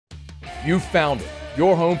You found it.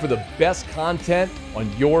 Your home for the best content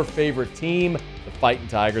on your favorite team, the Fighting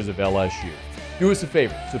Tigers of LSU. Do us a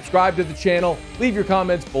favor, subscribe to the channel, leave your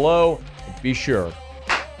comments below, and be sure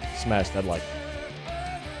to smash that like button.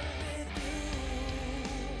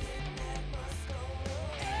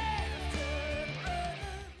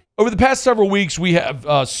 Over the past several weeks, we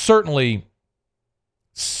have certainly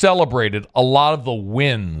celebrated a lot of the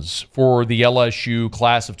wins for the LSU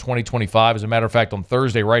class of 2025. As a matter of fact, on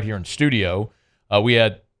Thursday, right here in studio, we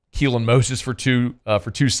had Keelan Moses for two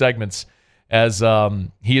segments, as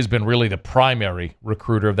he has been really the primary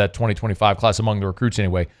recruiter of that 2025 class among the recruits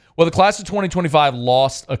anyway. Well, the class of 2025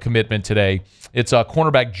 lost a commitment today. It's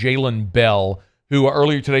cornerback Jaylen Bell, who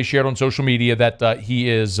earlier today shared on social media that he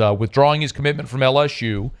is withdrawing his commitment from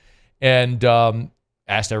LSU and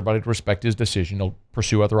asked everybody to respect his decision. He'll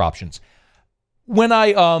pursue other options. When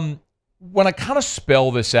I kind of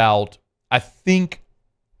spell this out, I think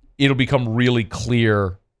it'll become really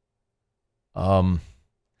clear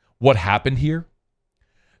what happened here.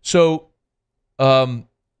 So, Jaylen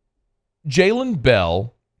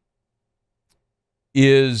Bell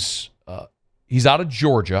is he's out of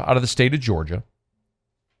Georgia, out of the state of Georgia,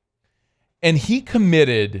 and he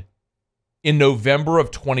committed in November of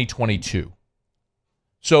 2022.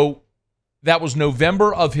 So that was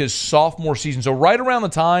November of his sophomore season. So right around the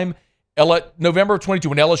time, November of 22,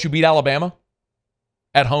 when LSU beat Alabama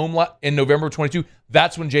at home in November of 22,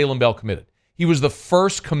 that's when Jaylen Bell committed. He was the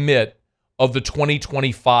first commit of the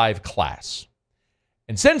 2025 class.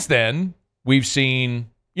 And since then, we've seen,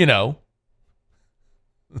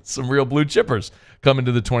 some real blue chippers come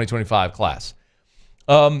into the 2025 class.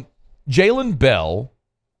 Jaylen Bell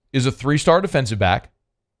is a 3-star defensive back.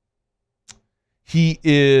 He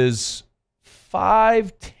is 5'10",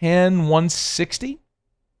 160.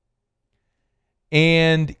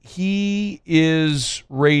 And he is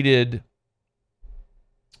rated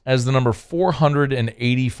as the number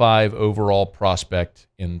 485 overall prospect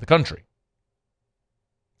in the country.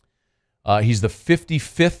 He's the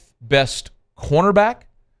 55th best cornerback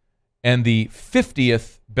and the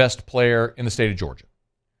 50th best player in the state of Georgia.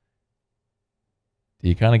 Do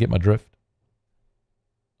you kind of get my drift?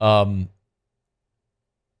 I'll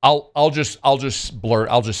just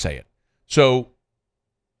say it. So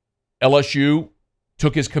LSU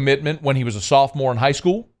took his commitment when he was a sophomore in high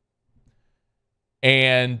school,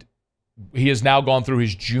 and he has now gone through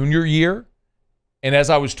his junior year. And as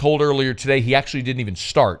I was told earlier today, he actually didn't even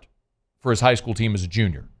start for his high school team as a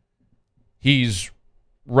junior. He's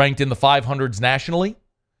ranked in the 500s nationally.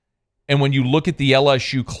 And when you look at the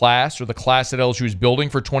LSU class, or the class that LSU is building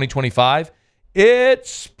for 2025,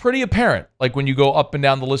 it's pretty apparent. Like when you go up and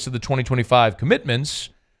down the list of the 2025 commitments,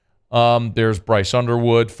 there's Bryce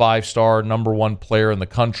Underwood, 5-star, number 1 player in the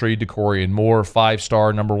country. Decorian Moore,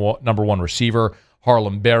 5-star, number one receiver.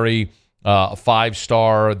 Harlem Berry, a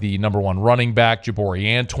 5-star, the number 1 running back.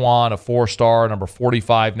 Jabari Antoine, a 4-star, number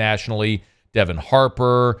 45 nationally. Devin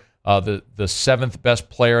Harper, the 7th best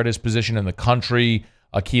player at his position in the country.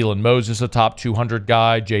 Keelan Moses, a top 200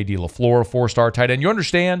 guy. J.D. LaFleur, a 4-star tight end. You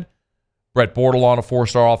understand? Brett Bordelon, a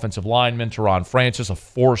 4-star offensive lineman. Teron Francis, a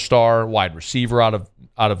 4-star wide receiver out of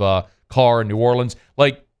Carr in New Orleans.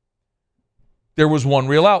 Like, there was one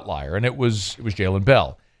real outlier, and it was Jaylen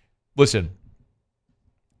Bell. Listen,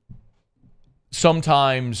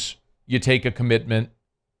 sometimes you take a commitment,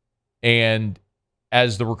 and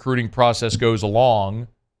as the recruiting process goes along,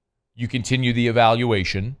 you continue the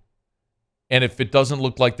evaluation. And if it doesn't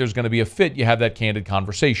look like there's going to be a fit, you have that candid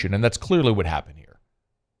conversation. And that's clearly what happened here.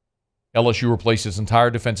 LSU replaced its entire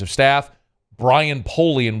defensive staff. Brian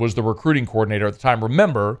Polian was the recruiting coordinator at the time.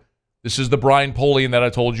 Remember, this is the Brian Polian that I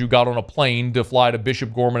told you got on a plane to fly to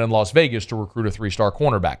Bishop Gorman in Las Vegas to recruit a 3-star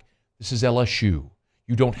cornerback. This is LSU.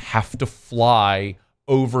 You don't have to fly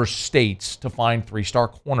over states to find 3-star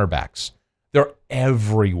cornerbacks. They're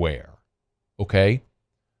everywhere. Okay?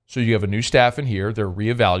 So you have a new staff in here. They're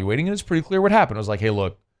reevaluating, and it's pretty clear what happened. I was like, hey,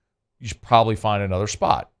 look, you should probably find another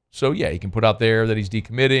spot. So, yeah, he can put out there that he's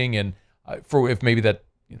decommitting, and for if maybe that,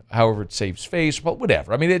 however it saves face, but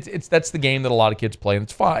whatever. I mean, that's the game that a lot of kids play, and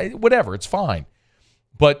it's fine. Whatever, it's fine.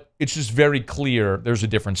 But it's just very clear there's a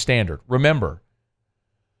different standard. Remember,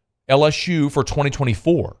 LSU for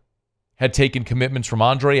 2024 had taken commitments from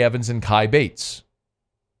Andre Evans and Kai Bates,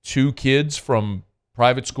 2 kids from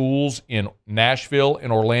private schools in Nashville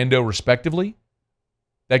and Orlando, respectively,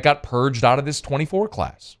 that got purged out of this 24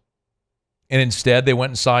 class. And instead, they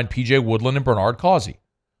went and signed P.J. Woodland and Bernard Causey,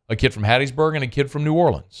 a kid from Hattiesburg and a kid from New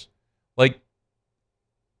Orleans. Like,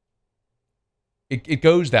 it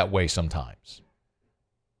goes that way sometimes.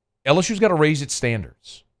 LSU's got to raise its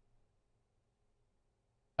standards.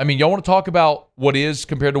 I mean, y'all want to talk about what is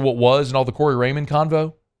compared to what was and all the Corey Raymond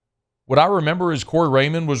convo? What I remember is Corey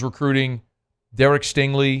Raymond was recruiting Derek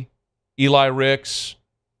Stingley, Eli Ricks,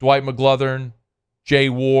 Dwight McGlothern, Jay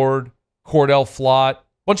Ward, Cordell Flott,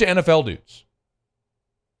 bunch of NFL dudes.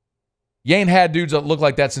 You ain't had dudes that look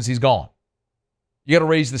like that since he's gone. You got to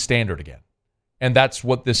raise the standard again. And that's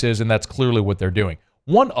what this is, and that's clearly what they're doing.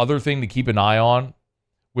 One other thing to keep an eye on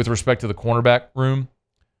with respect to the cornerback room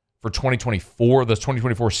for 2024, the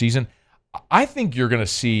 2024 season, I think you're going to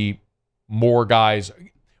see more guys.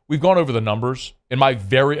 We've gone over the numbers. In my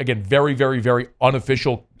very, very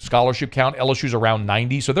unofficial scholarship count, LSU's around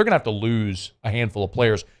 90, so they're going to have to lose a handful of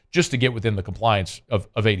players just to get within the compliance of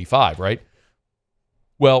 85, right?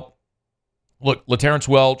 Well, look, LaTerrence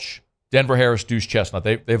Welch, Denver Harris, Deuce Chestnut,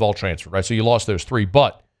 they've all transferred, right? So you lost those three.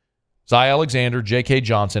 But Zy Alexander, J.K.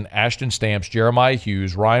 Johnson, Ashton Stamps, Jeremiah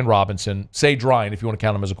Hughes, Ryan Robinson, Sage Ryan, if you want to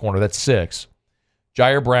count him as a corner, that's 6.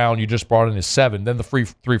 Jair Brown, you just brought in, is 7. Then the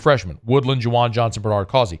three freshmen, Woodland, Juwan Johnson, Bernard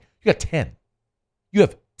Causey. You got 10. You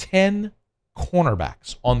have 10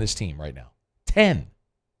 cornerbacks on this team right now. 10.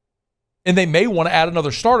 And they may want to add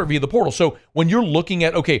another starter via the portal. So when you're looking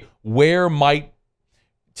at, okay,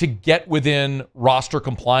 to get within roster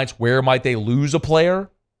compliance, where might they lose a player?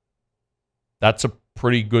 That's a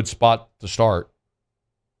pretty good spot to start.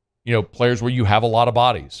 You know, players where you have a lot of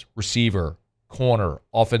bodies, receiver, corner,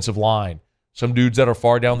 offensive line. Some dudes that are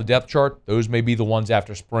far down the depth chart, those may be the ones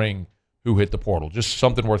after spring who hit the portal. Just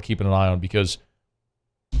something worth keeping an eye on because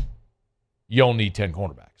you don't need 10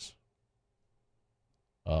 cornerbacks.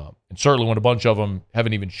 And certainly when a bunch of them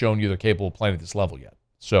haven't even shown you they're capable of playing at this level yet.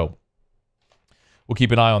 So we'll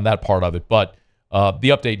keep an eye on that part of it. But the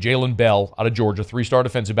update, Jaylen Bell out of Georgia, 3-star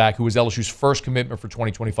defensive back who was LSU's first commitment for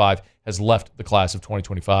 2025, has left the class of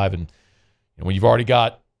 2025. And when you've already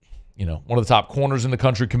got one of the top corners in the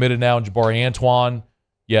country committed now in Jabari Antoine,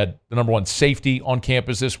 you had the number 1 safety on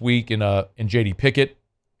campus this week in J.D. Pickett.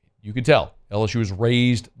 You can tell LSU has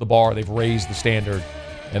raised the bar. They've raised the standard,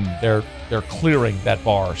 and they're clearing that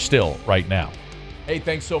bar still right now. Hey,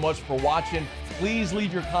 thanks so much for watching. Please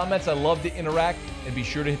leave your comments. I love to interact, and be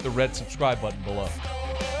sure to hit the red subscribe button below.